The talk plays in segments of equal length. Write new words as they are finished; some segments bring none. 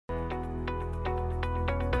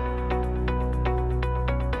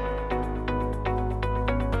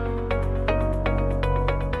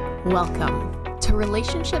Welcome to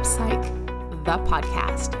Relationship Psych, the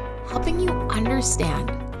podcast, helping you understand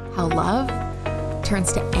how love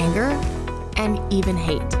turns to anger and even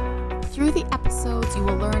hate. Through the episodes, you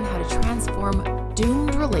will learn how to transform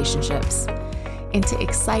doomed relationships into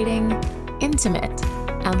exciting, intimate,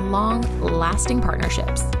 and long-lasting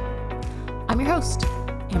partnerships. I'm your host,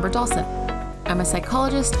 Amber Dawson. I'm a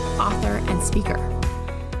psychologist, author, and speaker.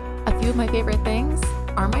 A few of my favorite things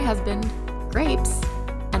are my husband, Grapes,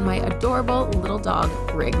 and my adorable little dog,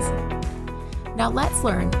 Riggs. Now let's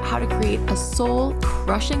learn how to create a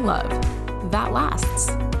soul-crushing love that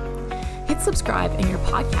lasts. Hit subscribe in your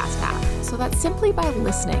podcast app so that simply by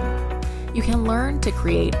listening, you can learn to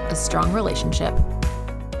create a strong relationship.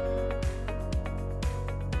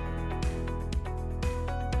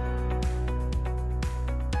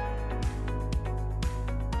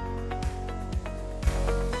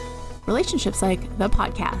 Relationship Psych, the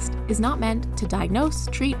podcast, is not meant to diagnose,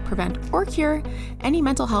 treat, prevent, or cure any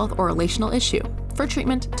mental health or relational issue. For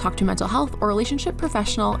treatment, talk to a mental health or relationship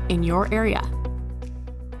professional in your area.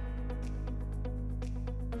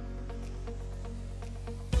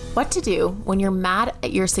 What to do when you're mad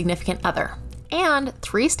at your significant other, and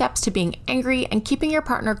 3 steps to being angry and keeping your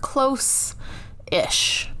partner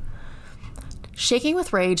close-ish. Shaking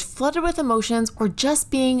with rage, flooded with emotions, or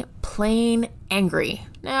just being plain angry.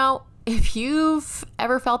 Now, if you've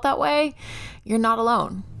ever felt that way, you're not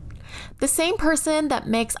alone. The same person that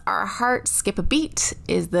makes our heart skip a beat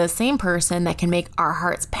is the same person that can make our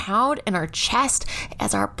hearts pound in our chest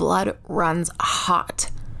as our blood runs hot.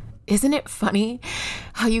 Isn't it funny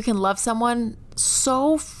how you can love someone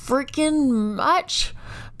so freaking much,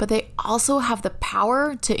 but they also have the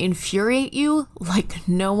power to infuriate you like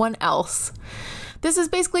no one else? This is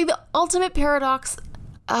basically the ultimate paradox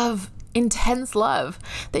of intense love,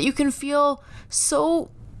 that you can feel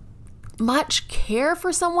so much care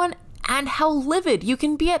for someone and how livid you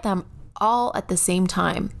can be at them all at the same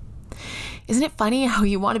time. Isn't it funny how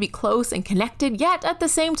you want to be close and connected, yet at the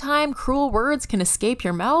same time, cruel words can escape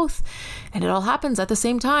your mouth, and it all happens at the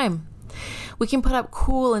same time? We can put up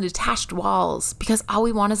cool and detached walls because all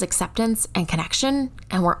we want is acceptance and connection,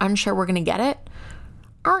 and we're unsure we're going to get it.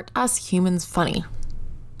 Aren't us humans funny?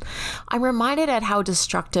 I'm reminded at how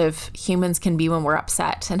destructive humans can be when we're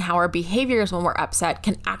upset, and how our behaviors when we're upset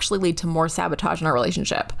can actually lead to more sabotage in our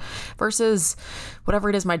relationship versus whatever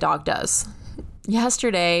it is my dog does.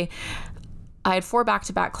 Yesterday, I had 4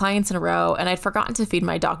 back-to-back clients in a row, and I'd forgotten to feed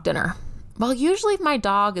my dog dinner. Well, usually if my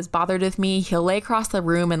dog is bothered with me, he'll lay across the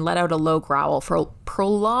room and let out a low growl for a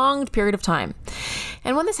prolonged period of time.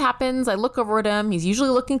 And when this happens, I look over at him. He's usually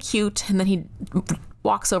looking cute, and then he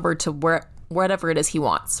walks over to whatever it is he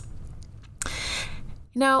wants.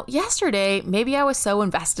 Now, yesterday, maybe I was so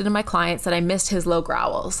invested in my clients that I missed his low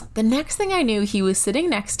growls. The next thing I knew, he was sitting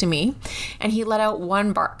next to me, and he let out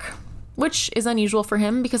one bark, which is unusual for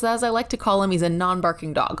him because, as I like to call him, he's a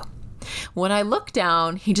non-barking dog. When I looked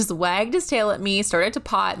down, he just wagged his tail at me, started to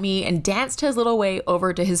paw at me, and danced his little way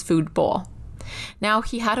over to his food bowl. Now,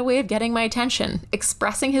 he had a way of getting my attention,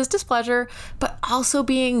 expressing his displeasure, but also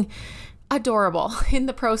being adorable in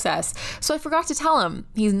the process. So I forgot to tell him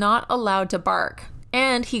he's not allowed to bark,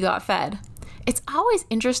 and he got fed. It's always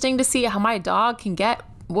interesting to see how my dog can get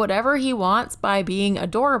whatever he wants by being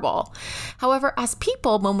adorable. However, as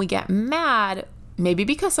people, when we get mad, maybe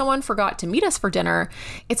because someone forgot to meet us for dinner,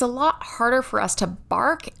 it's a lot harder for us to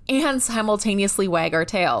bark and simultaneously wag our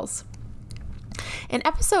tails. In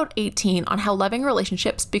episode 18 on how loving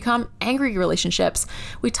relationships become angry relationships,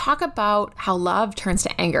 we talk about how love turns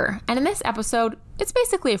to anger. And in this episode, it's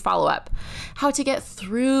basically a follow-up, how to get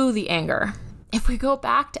through the anger. If we go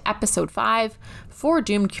back to episode 5, 4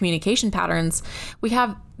 doomed communication patterns, we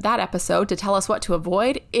have that episode to tell us what to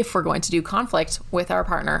avoid if we're going to do conflict with our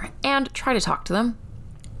partner and try to talk to them.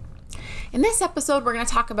 In this episode, we're going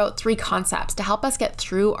to talk about 3 concepts to help us get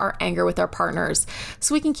through our anger with our partners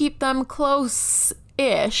so we can keep them close-ish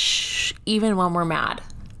even when we're mad.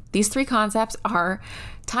 These 3 concepts are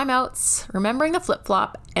timeouts, remembering the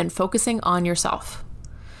flip-flop, and focusing on yourself.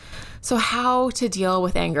 So how to deal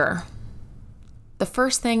with anger? The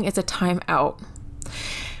first thing is a timeout.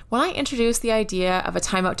 When I introduced the idea of a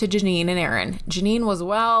timeout to Janine and Aaron, Janine was,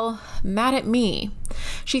 mad at me.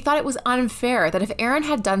 She thought it was unfair that if Aaron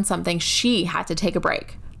had done something, she had to take a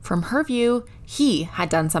break. From her view, he had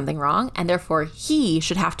done something wrong, and therefore he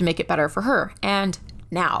should have to make it better for her. And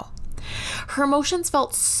now. Her emotions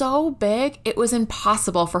felt so big, it was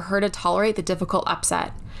impossible for her to tolerate the difficult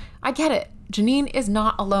upset. I get it. Janine is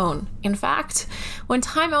not alone. In fact, when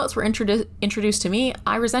timeouts were introduced to me,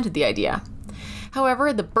 I resented the idea.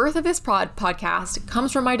 However, the birth of this podcast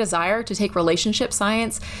comes from my desire to take relationship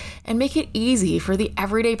science and make it easy for the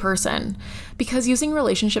everyday person, because using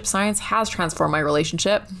relationship science has transformed my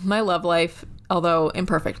relationship, my love life, although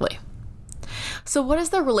imperfectly. So what does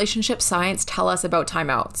the relationship science tell us about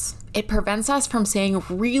timeouts? It prevents us from saying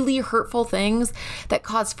really hurtful things that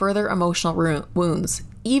cause further emotional wounds,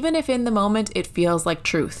 even if in the moment it feels like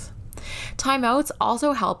truth. Timeouts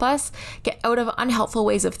also help us get out of unhelpful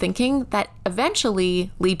ways of thinking that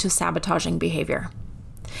eventually lead to sabotaging behavior.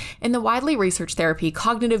 In the widely researched therapy,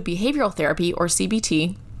 cognitive behavioral therapy, or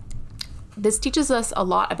CBT, this teaches us a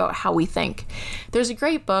lot about how we think. There's a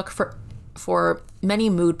great book for many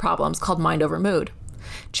mood problems called Mind Over Mood.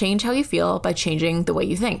 Change how you feel by changing the way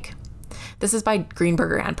you think. This is by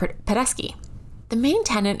Greenberger and Tedeschi. The main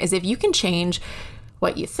tenet is if you can change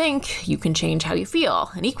what you think, you can change how you feel.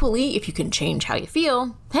 And equally, if you can change how you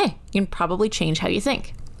feel, hey, you can probably change how you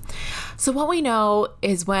think. So what we know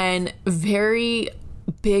is when very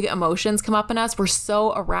big emotions come up in us, we're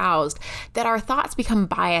so aroused that our thoughts become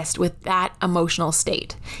biased with that emotional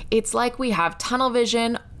state. It's like we have tunnel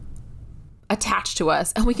vision attached to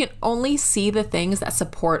us, and we can only see the things that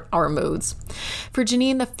support our moods. For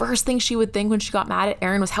Janine, the first thing she would think when she got mad at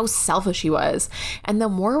Aaron was how selfish he was. And the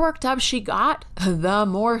more worked up she got, the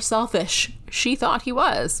more selfish she thought he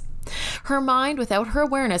was. Her mind, without her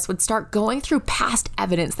awareness, would start going through past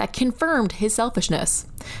evidence that confirmed his selfishness,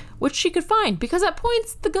 which she could find because at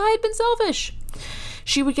points the guy had been selfish.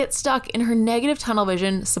 She would get stuck in her negative tunnel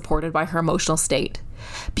vision supported by her emotional state.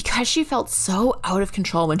 Because she felt so out of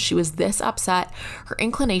control when she was this upset, her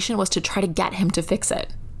inclination was to try to get him to fix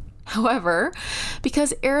it. However,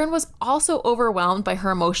 because Aaron was also overwhelmed by her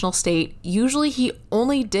emotional state, usually he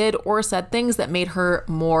only did or said things that made her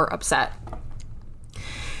more upset.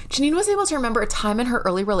 Janine was able to remember a time in her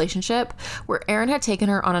early relationship where Aaron had taken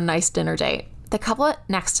her on a nice dinner date. The couple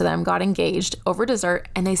next to them got engaged over dessert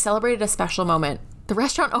and they celebrated a special moment. The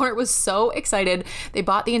restaurant owner was so excited, they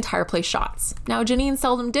bought the entire place shots. Now, Janine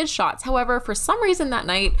seldom did shots. However, for some reason that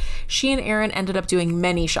night, she and Aaron ended up doing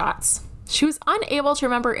many shots. She was unable to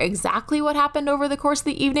remember exactly what happened over the course of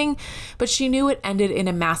the evening, but she knew it ended in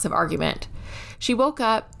a massive argument. She woke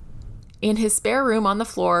up in his spare room on the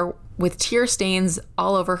floor with tear stains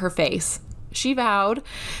all over her face. She vowed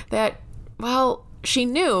that, she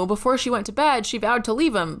knew before she went to bed, she vowed to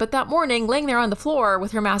leave him, but that morning, laying there on the floor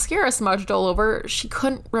with her mascara smudged all over, she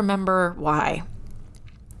couldn't remember why.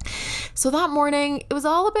 So that morning, it was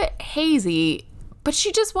all a bit hazy, but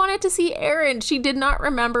she just wanted to see Aaron. She did not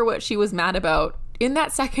remember what she was mad about. In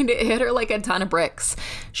that second, it hit her like a ton of bricks.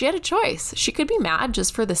 She had a choice. She could be mad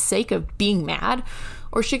just for the sake of being mad,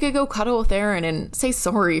 or she could go cuddle with Aaron and say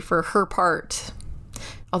sorry for her part,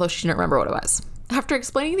 although she didn't remember what it was. After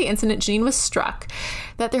explaining the incident, Janine was struck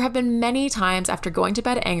that there have been many times after going to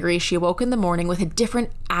bed angry, she awoke in the morning with a different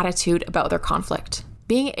attitude about their conflict.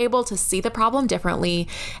 Being able to see the problem differently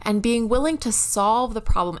and being willing to solve the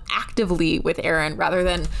problem actively with Aaron rather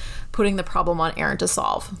than putting the problem on Aaron to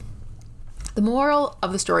solve. The moral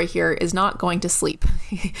of the story here is not going to sleep,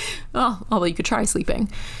 well, although you could try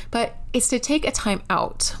sleeping, but it's to take a time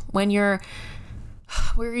out where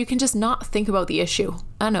you can just not think about the issue.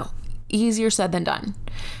 I know. Easier said than done.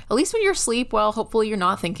 At least when you're asleep, hopefully you're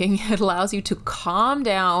not thinking. It allows you to calm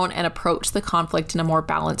down and approach the conflict in a more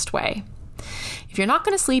balanced way. If you're not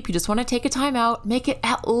going to sleep, you just want to take a time out, make it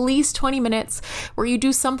at least 20 minutes where you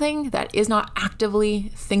do something that is not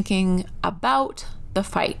actively thinking about the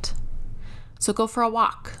fight. So go for a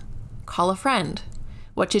walk, call a friend,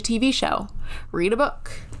 watch a TV show, read a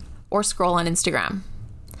book, or scroll on Instagram.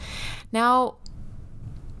 Now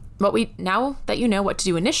that you know what to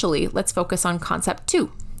do initially, let's focus on concept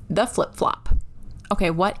 2, the flip-flop.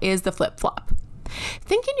 Okay, what is the flip-flop?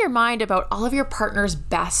 Think in your mind about all of your partner's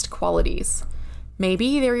best qualities.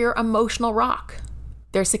 Maybe they're your emotional rock.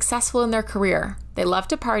 They're successful in their career. They love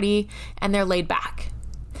to party and they're laid back.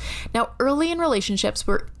 Now, early in relationships,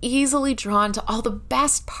 we're easily drawn to all the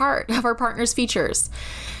best part of our partner's features,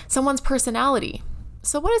 someone's personality.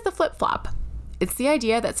 So what is the flip-flop? It's the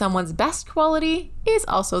idea that someone's best quality is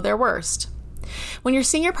also their worst. When you're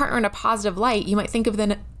seeing your partner in a positive light, you might think of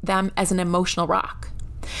them as an emotional rock.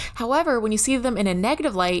 However, when you see them in a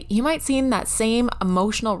negative light, you might see that same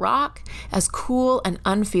emotional rock as cool and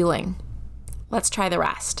unfeeling. Let's try the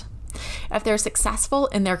rest. If they're successful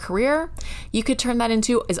in their career, you could turn that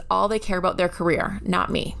into is all they care about their career, not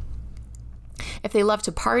me. If they love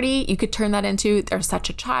to party, you could turn that into they're such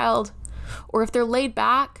a child. Or if they're laid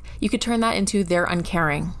back, you could turn that into they're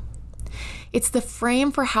uncaring. It's the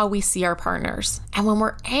frame for how we see our partners. And when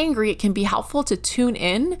we're angry, it can be helpful to tune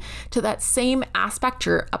in to that same aspect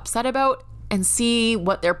you're upset about and see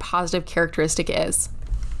what their positive characteristic is.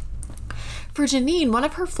 For Janine, one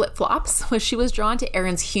of her flip-flops was she was drawn to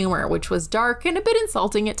Aaron's humor, which was dark and a bit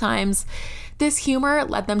insulting at times. This humor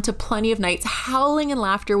led them to plenty of nights howling in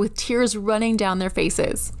laughter with tears running down their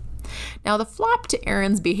faces. Now, the flop to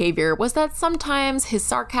Aaron's behavior was that sometimes his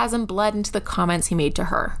sarcasm bled into the comments he made to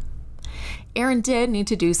her. Aaron did need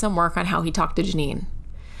to do some work on how he talked to Janine.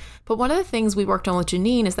 But one of the things we worked on with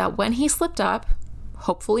Janine is that when he slipped up,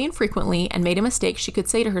 hopefully infrequently, and made a mistake, she could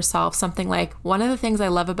say to herself something like, one of the things I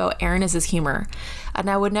love about Aaron is his humor, and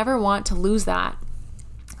I would never want to lose that.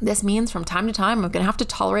 This means from time to time, I'm going to have to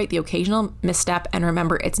tolerate the occasional misstep and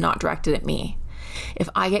remember it's not directed at me. If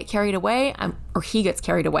I get carried away, or he gets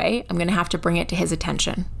carried away, I'm going to have to bring it to his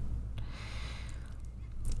attention.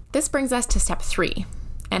 This brings us to step 3,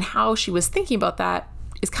 and how she was thinking about that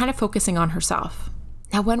is kind of focusing on herself.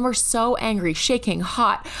 Now, when we're so angry, shaking,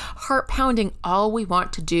 hot, heart pounding, all we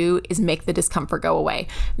want to do is make the discomfort go away.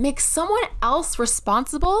 Make someone else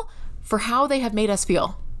responsible for how they have made us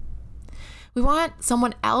feel. We want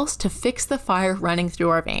someone else to fix the fire running through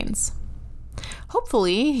our veins.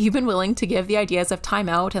 Hopefully, you've been willing to give the ideas of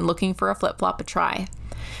timeout and looking for a flip-flop a try,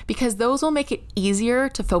 because those will make it easier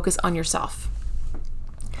to focus on yourself.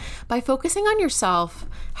 By focusing on yourself,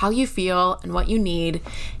 how you feel, and what you need,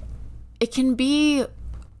 it can be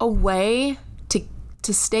a way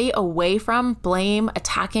to stay away from blame,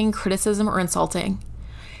 attacking, criticism, or insulting.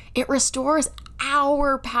 It restores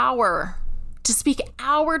our power to speak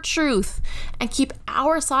our truth and keep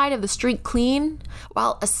our side of the street clean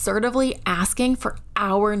while assertively asking for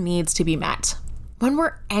our needs to be met. When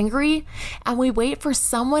we're angry and we wait for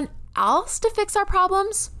someone else to fix our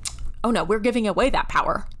problems, oh no, we're giving away that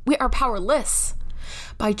power. We are powerless.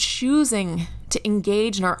 By choosing to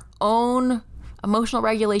engage in our own emotional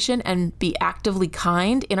regulation and be actively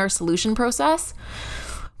kind in our solution process,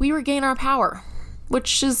 we regain our power,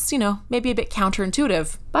 which is, maybe a bit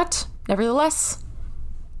counterintuitive, but nevertheless,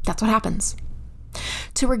 that's what happens.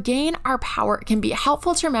 To regain our power, it can be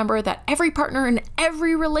helpful to remember that every partner in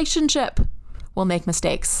every relationship will make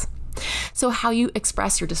mistakes. So how you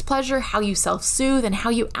express your displeasure, how you self-soothe, and how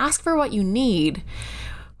you ask for what you need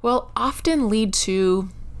will often lead to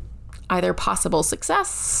either possible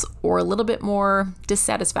success or a little bit more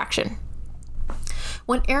dissatisfaction.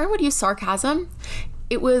 When Aaron would use sarcasm,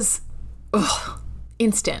 it was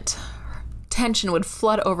instant. Tension would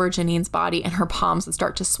flood over Janine's body and her palms would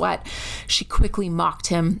start to sweat. She quickly mocked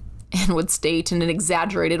him and would state in an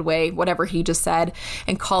exaggerated way whatever he just said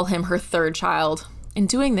and call him her third child. In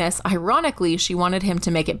doing this, ironically, she wanted him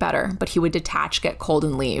to make it better, but he would detach, get cold,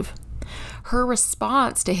 and leave. Her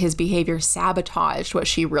response to his behavior sabotaged what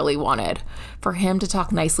she really wanted, for him to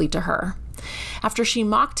talk nicely to her. After she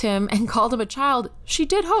mocked him and called him a child, she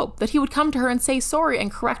did hope that he would come to her and say sorry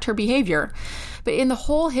and correct her behavior. But in the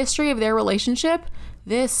whole history of their relationship,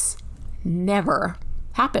 this never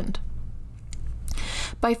happened.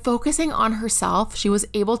 By focusing on herself, she was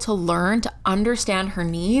able to learn to understand her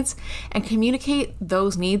needs and communicate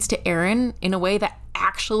those needs to Aaron in a way that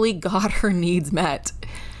actually got her needs met.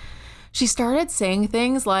 She started saying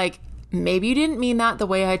things like, maybe you didn't mean that the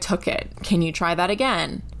way I took it. Can you try that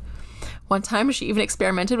again? One time she even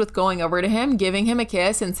experimented with going over to him, giving him a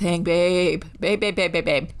kiss and saying, babe,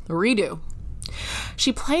 redo.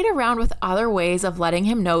 She played around with other ways of letting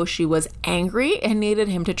him know she was angry and needed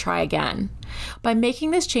him to try again. By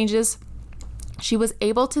making these changes, she was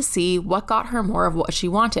able to see what got her more of what she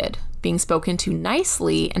wanted, being spoken to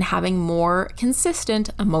nicely and having more consistent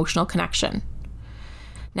emotional connection.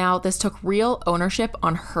 Now, this took real ownership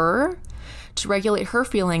on her to regulate her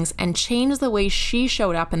feelings and change the way she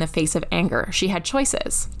showed up in the face of anger. She had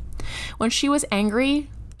choices. When she was angry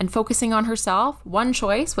and focusing on herself, one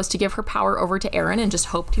choice was to give her power over to Aaron and just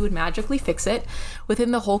hoped he would magically fix it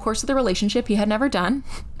within the whole course of the relationship he had never done.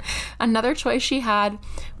 Another choice she had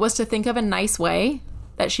was to think of a nice way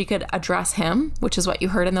that she could address him, which is what you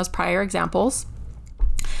heard in those prior examples.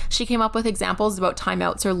 She came up with examples about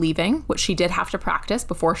timeouts or leaving, which she did have to practice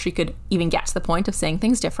before she could even get to the point of saying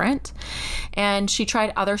things different. And she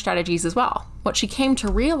tried other strategies as well. What she came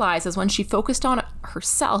to realize is when she focused on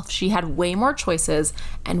herself, she had way more choices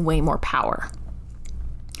and way more power.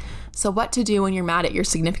 So what to do when you're mad at your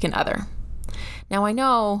significant other? Now I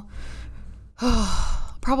know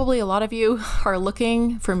probably a lot of you are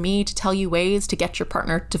looking for me to tell you ways to get your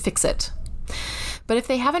partner to fix it. But if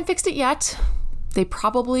they haven't fixed it yet, they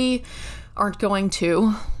probably aren't going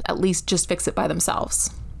to at least just fix it by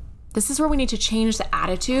themselves. This is where we need to change the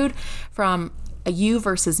attitude from a you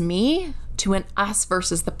versus me to an us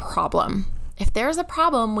versus the problem. If there's a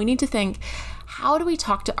problem, we need to think, how do we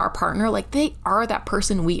talk to our partner like they are that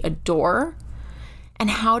person we adore And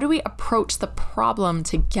how do we approach the problem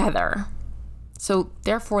together? So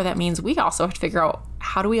therefore, that means we also have to figure out,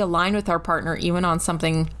 how do we align with our partner even on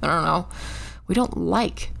something, we don't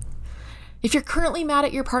like? If you're currently mad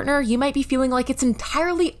at your partner, you might be feeling like it's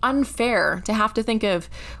entirely unfair to have to think of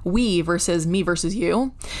we versus me versus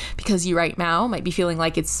you, because you right now might be feeling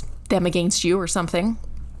like it's them against you or something.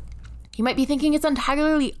 You might be thinking it's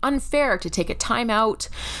entirely unfair to take a time out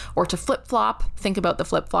or to flip-flop, think about the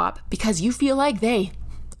flip-flop, because you feel like they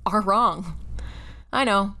are wrong. I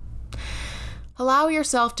know. Allow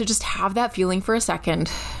yourself to just have that feeling for a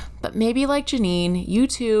second. But maybe like Janine, you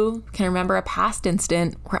too can remember a past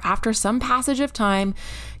instant where after some passage of time,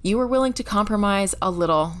 you were willing to compromise a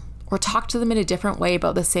little or talk to them in a different way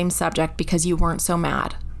about the same subject because you weren't so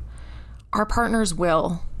mad. Our partners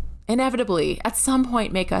will inevitably at some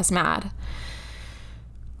point make us mad.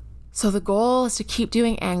 So the goal is to keep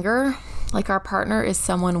doing anger like our partner is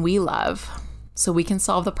someone we love, so we can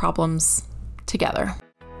solve the problems together.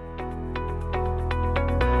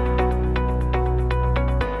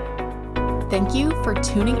 Thank you for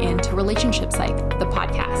tuning in to Relationship Psych, the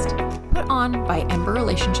podcast, put on by Ember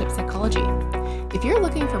Relationship Psychology. If you're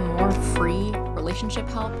looking for more free relationship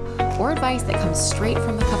help or advice that comes straight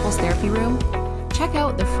from the couples therapy room, check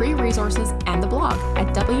out the free resources and the blog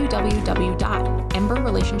at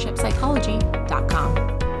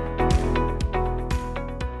www.emberrelationshipsychology.com.